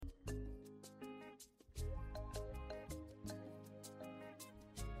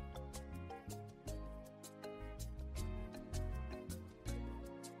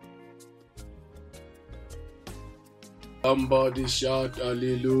Somebody shout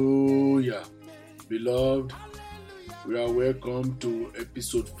hallelujah. Beloved, we are welcome to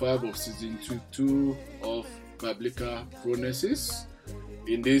episode 5 of season 2 of Biblical Phronesis.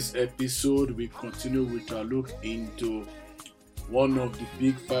 In this episode, we continue with our look into one of the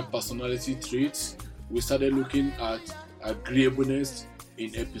big 5 personality traits. We started looking at agreeableness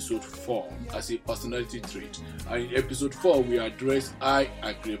in episode 4 as a personality trait. And in episode 4, we addressed high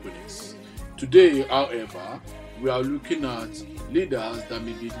agreeableness. Today, however, we are looking at leaders that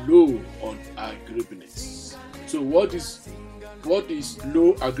may be low on agreeableness. So what is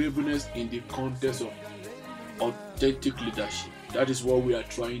low agreeableness in the context of authentic leadership? That is what we are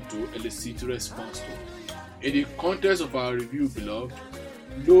trying to elicit response to. In the context of our review, beloved,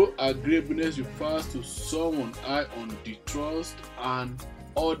 low agreeableness refers to someone high on distrust and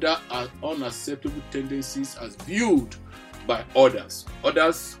other unacceptable tendencies as viewed by others.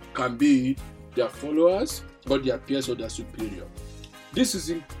 Others can be their followers, or their peers, or their superior. This is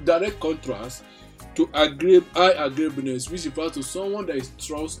in direct contrast to high agreeableness, which refers to someone that is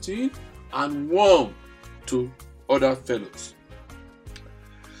trusting and warm to other fellows.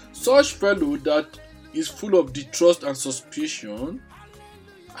 Such fellow that is full of distrust and suspicion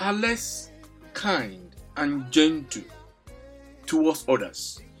are less kind and gentle towards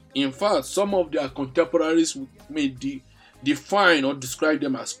others. In fact, some of their contemporaries may define or describe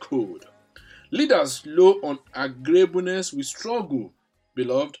them as cold. Leaders low on agreeableness will struggle,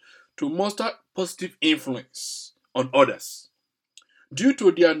 beloved, to muster positive influence on others. Due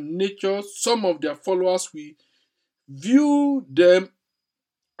to their nature, some of their followers will view them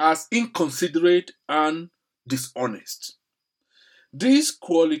as inconsiderate and dishonest. These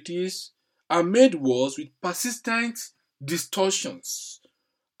qualities are made worse with persistent distortions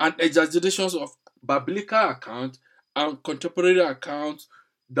and exaggerations of biblical accounts and contemporary accounts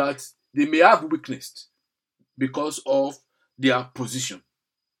that they may have weakness because of their position.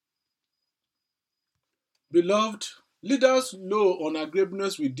 Beloved, leaders low on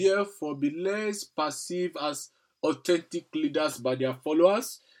agreeableness will therefore be less perceived as authentic leaders by their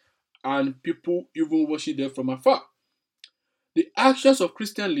followers and people even watching them from afar. The actions of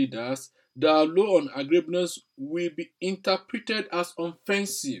Christian leaders that are low on agreeableness will be interpreted as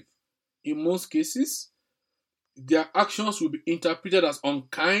offensive. In most cases, their actions will be interpreted as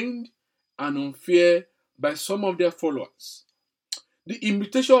unkind and unfair by some of their followers. The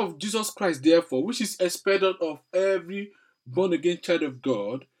imitation of Jesus Christ, therefore, which is expected of every born-again child of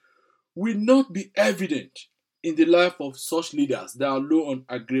God, will not be evident in the life of such leaders that are low on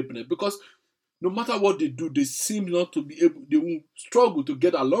agreeableness, because no matter what they do, they seem not to be able, they will struggle to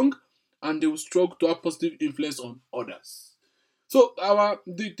get along, and they will struggle to have positive influence on others. So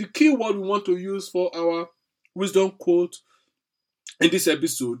the key word we want to use for our wisdom quote in this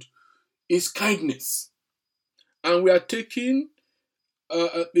episode is kindness. And we are taking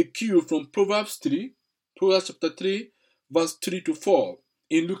a cue from Proverbs chapter 3, verse 3 to 4,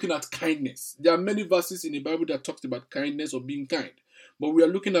 in looking at kindness. There are many verses in the Bible that talks about kindness or being kind. But we are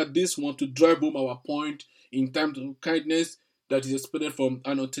looking at this one to drive home our point in terms of kindness that is expected from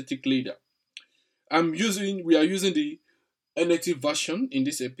an authentic leader. We are using the NLT version in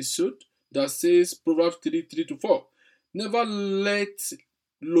this episode that says Proverbs 3, 3 to 4. Never let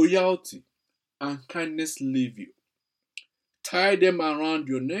loyalty and kindness leave you. Tie them around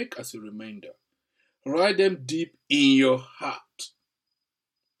your neck as a reminder. Write them deep in your heart.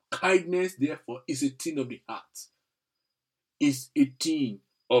 Kindness, therefore, is a thing of the heart. Is a thing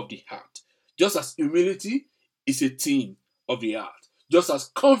of the heart. Just as humility is a thing of the heart. Just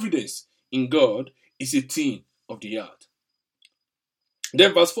as confidence in God is a thing of the heart.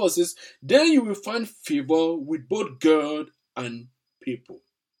 Then verse 4 says, then you will find favor with both God and people.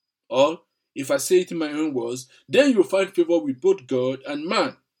 Or, if I say it in my own words, then you will find favor with both God and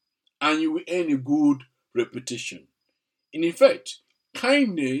man, and you will earn a good reputation. In effect,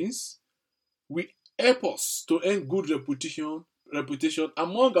 kindness will help us to earn good reputation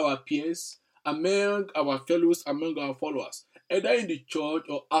among our peers, among our fellows, among our followers, either in the church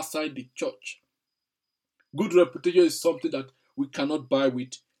or outside the church. Good reputation is something that we cannot buy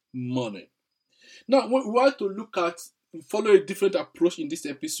with money. Now, we want to follow a different approach in this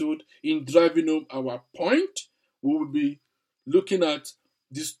episode in driving home our point. We will be looking at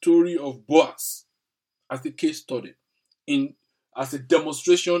the story of Boaz as a case study, as a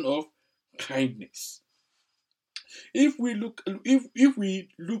demonstration of kindness. If we look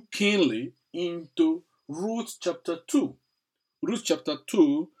keenly into Ruth chapter 2, we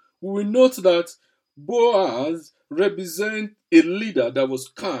will note that Boaz represents a leader that was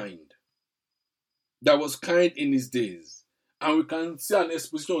kind in his days. And we can see an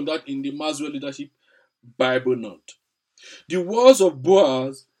exposition on that in the Maswell Leadership Bible Note. The words of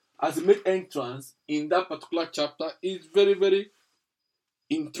Boaz as he made entrance in that particular chapter is very, very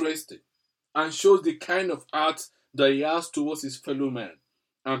interesting and shows the kind of heart that he has towards his fellow man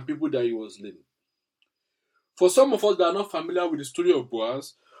and people that he was leading. For some of us that are not familiar with the story of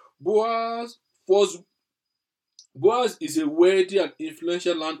Boaz, Boaz was Boaz is a wealthy and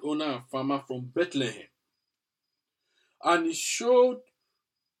influential landowner and farmer from Bethlehem. And he showed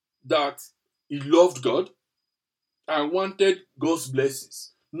that he loved God and wanted God's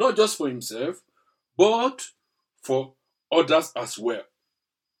blessings, not just for himself, but for others as well.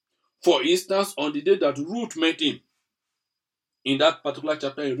 For instance, on the day that Ruth met him, in that particular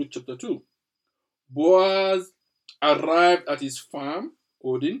chapter, in Ruth chapter 2, Boaz arrived at his farm,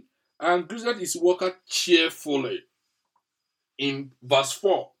 Odin, and greeted his worker cheerfully. In verse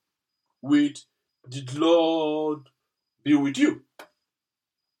 4, with the Lord be with you.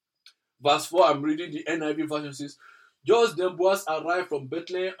 Verse 4, I'm reading the NIV version, says, just then Boaz arrived from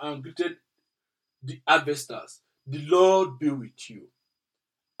Bethlehem and greeted the harvesters. The Lord be with you.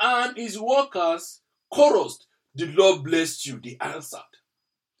 And his workers chorused, the Lord bless you, they answered.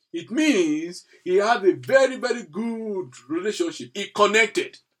 It means he had a very, very good relationship. He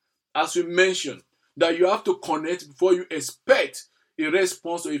connected, as we mentioned, that you have to connect before you expect a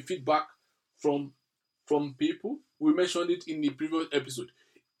response or a feedback from people. We mentioned it in the previous episode.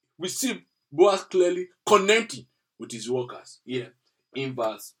 We see Boaz clearly connecting with his workers here in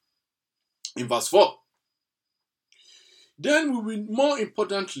verse 4. Then we will, more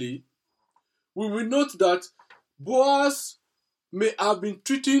importantly, we will note that Boaz may have been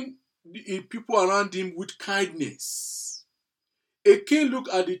treating the people around him with kindness. A keen look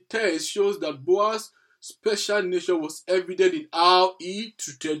at the text shows that Boaz's special nature was evident in how he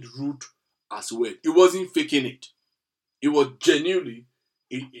treated Ruth as well. He wasn't faking it. He was genuinely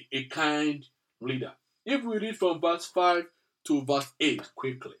a kind leader. If we read from verse 5 to verse 8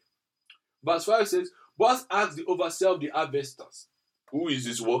 quickly. Verse 5 says, Boaz asked the overseer of the harvesters, who is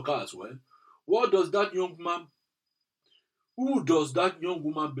his worker as well, who does that young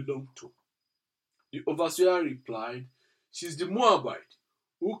woman belong to? The overseer replied, she's the Moabite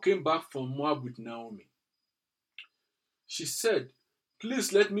who came back from Moab with Naomi. She said,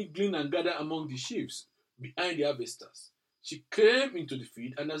 please let me glean and gather among the sheaves behind the harvesters. She came into the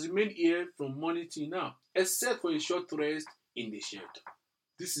field and has remained here from morning till now, except for a short rest in the shed.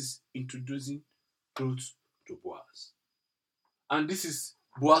 This is introducing Ruth to Boaz. And this is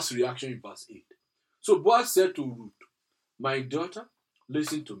Boaz's reaction in verse 8. So Boaz said to Ruth, my daughter,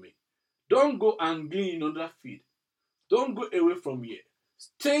 listen to me. Don't go and glean in another field. Don't go away from here.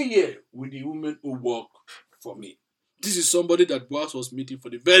 Stay here with the women who work for me. This is somebody that Boaz was meeting for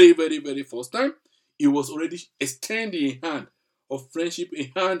the very, very, very first time. He was already extending a hand of friendship,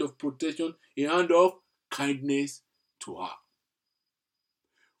 a hand of protection, a hand of kindness to her.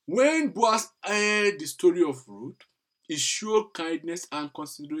 When Boaz heard the story of Ruth, he showed kindness and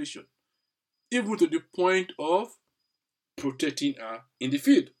consideration, even to the point of protecting her in the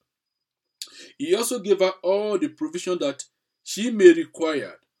field. He also gave her all the provision that she may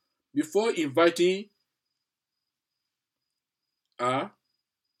require before inviting her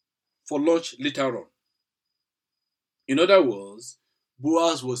for lunch later on. In other words,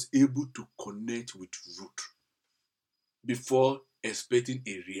 Boaz was able to connect with Ruth before expecting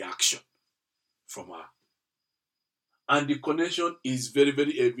a reaction from her. And the connection is very,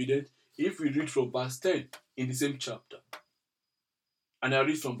 very evident if we read from verse 10 in the same chapter. And I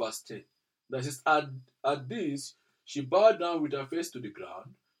read from verse 10. That says, at this, she bowed down with her face to the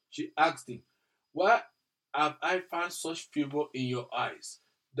ground. She asked him, why have I found such favor in your eyes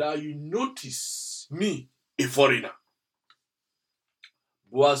that you notice me, a foreigner?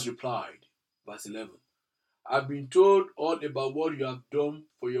 Boaz replied, verse 11, I've been told all about what you have done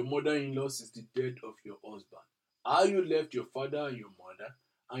for your mother-in-law since the death of your husband. How you left your father and your mother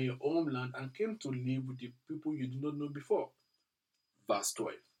and your homeland and came to live with the people you did not know before. Verse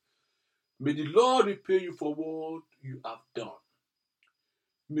 12. May the Lord repay you for what you have done.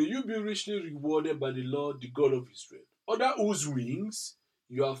 May you be richly rewarded by the Lord, the God of Israel, under whose wings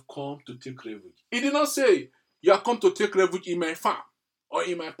you have come to take refuge. He did not say, you have come to take refuge in my farm, or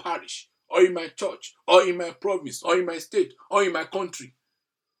in my parish, or in my church, or in my province, or in my state, or in my country.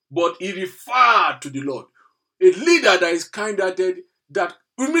 But he referred to the Lord. A leader that is kind-hearted, that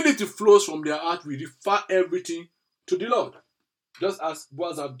humility flows from their heart, will refer everything to the Lord. Just as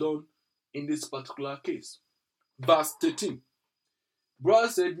Boaz had done in this particular case. Verse 13.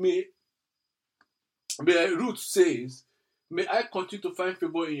 Boaz said, Ruth says, may I continue to find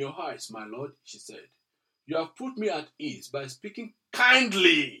favor in your eyes, my Lord, she said. You have put me at ease by speaking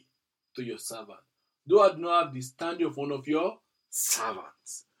kindly to your servant. though I do not have the standing of one of your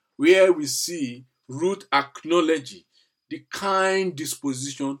servants. Where we see Ruth acknowledging the kind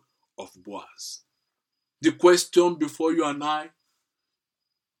disposition of Boaz. The question before you and I,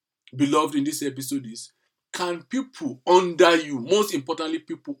 beloved, in this episode is, can people under you, most importantly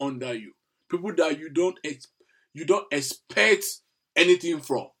people under you, people that you don't expect anything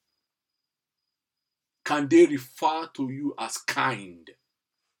from, can they refer to you as kind?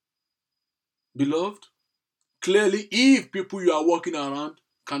 Beloved, clearly if people you are walking around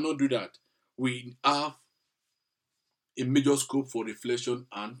cannot do that, we have a major scope for reflection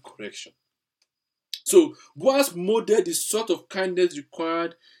and correction. So Boaz modeled the sort of kindness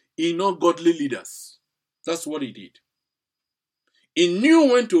required in ungodly leaders. That's what he did. He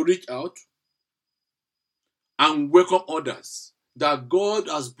knew when to reach out and welcome others that God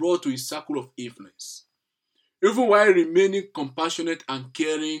has brought to his circle of influence, even while remaining compassionate and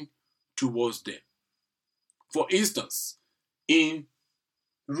caring towards them. For instance, in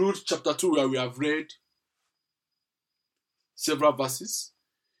Ruth chapter 2, where we have read several verses,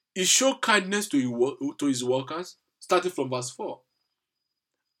 he showed kindness to his workers, starting from verse 4,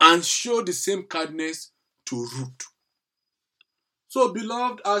 and showed the same kindness to Ruth. So,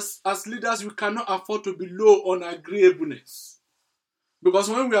 beloved, as leaders, we cannot afford to be low on agreeableness. Because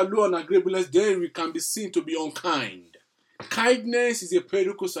when we are low on agreeableness, then we can be seen to be unkind. Kindness is a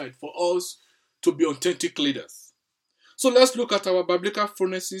prerequisite for us to be authentic leaders. So let's look at our biblical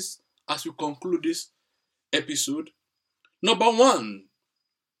furnaces as we conclude this episode. Number one,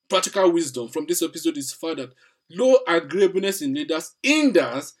 practical wisdom from this episode is found that low agreeableness in leaders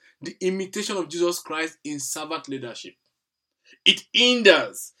hinders the imitation of Jesus Christ in servant leadership. It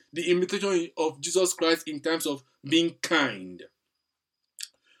hinders the imitation of Jesus Christ in terms of being kind.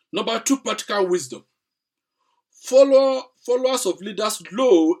 Number two, practical wisdom. Followers of leaders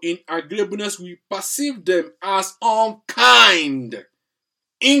low in agreeableness will perceive them as unkind,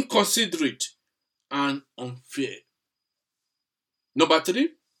 inconsiderate, and unfair. Number three,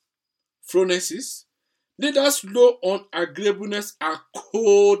 phronesis. Leaders low on agreeableness are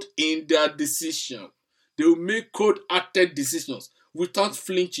cold in their decision. They will make cold-hearted decisions without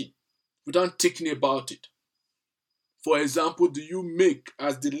flinching, without thinking about it. For example, do you make,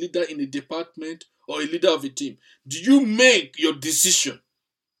 as the leader in a department or a leader of a team, do you make your decision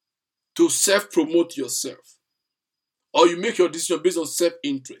to self-promote yourself? Or you make your decision based on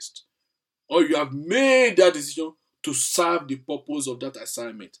self-interest? Or you have made that decision to serve the purpose of that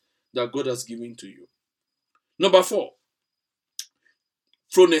assignment that God has given to you? Number four,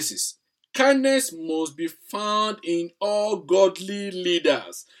 phronesis. Kindness must be found in all godly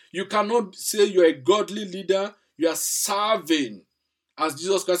leaders. You cannot say you're a godly leader, you are serving as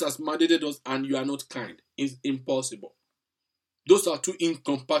Jesus Christ has mandated us, and you are not kind. It's impossible. Those are two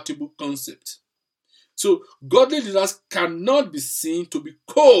incompatible concepts. So, godly leaders cannot be seen to be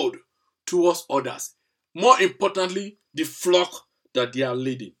cold towards others. More importantly, the flock that they are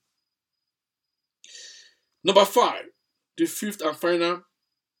leading. Number five, the fifth and final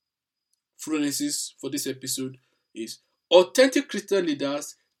phronesis for this episode is authentic Christian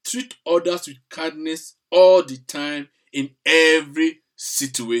leaders treat others with kindness all the time in every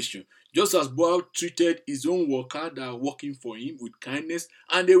situation. Just as Boaz treated his own worker that are working for him with kindness,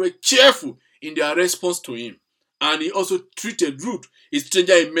 and they were cheerful in their response to him. And he also treated Ruth, a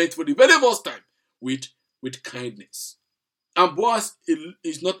stranger he met for the very first time, with kindness. And Boaz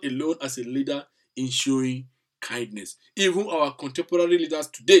is not alone as a leader in showing kindness. Even our contemporary leaders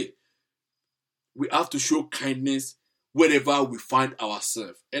today, we have to show kindness wherever we find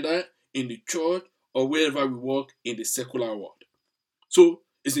ourselves, either in the church or wherever we work in the secular world. So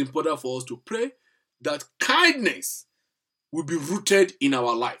it's important for us to pray that kindness will be rooted in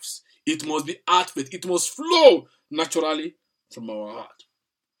our lives. It must be heartfelt. It must flow naturally from our heart.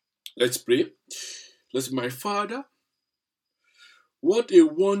 Let's pray. Let's say, my Father, what a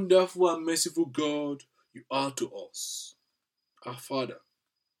wonderful and merciful God you are to us. Our Father,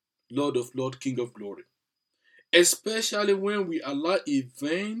 Lord of Lords, King of Glory. Especially when we allow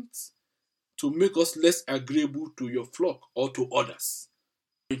events to make us less agreeable to your flock or to others.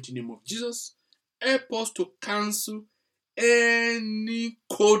 In the name of Jesus, help us to cancel any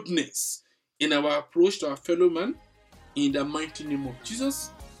coldness in our approach to our fellow man. In the mighty name of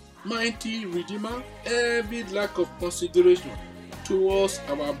Jesus, mighty Redeemer, every lack of consideration towards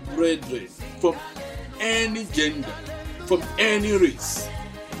our brethren from any gender, from any race,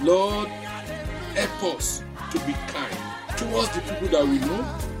 Lord, help us to be kind towards the people that we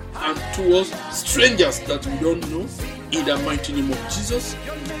know and towards strangers that we don't know. In the mighty name of Jesus,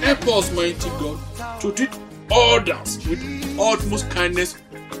 help us, mighty God, to treat others with utmost kindness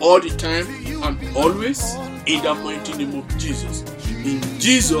all the time, and always, in the mighty name of Jesus. In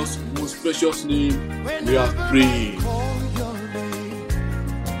Jesus' most precious name, we are praying.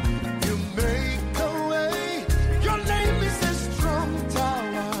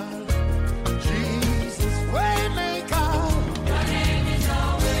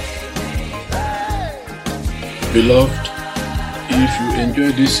 Beloved, if you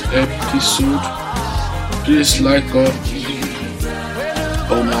enjoyed this episode, please like us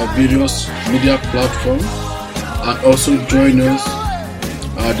on our various media platforms and also join us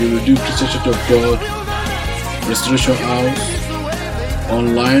at the Redeemed Christian Church of God Restoration House,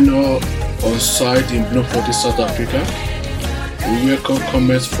 online or on site in Bloemfontein, South Africa. We welcome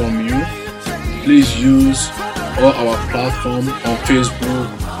comments from you. Please use all our platforms on Facebook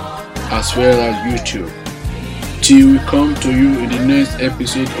as well as YouTube. Till we come to you in the next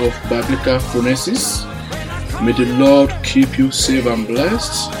episode of Biblical Phronesis, may the Lord keep you safe and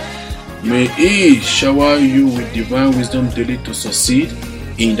blessed. May He shower you with divine wisdom daily to succeed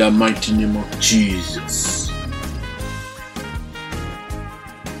in the mighty name of Jesus.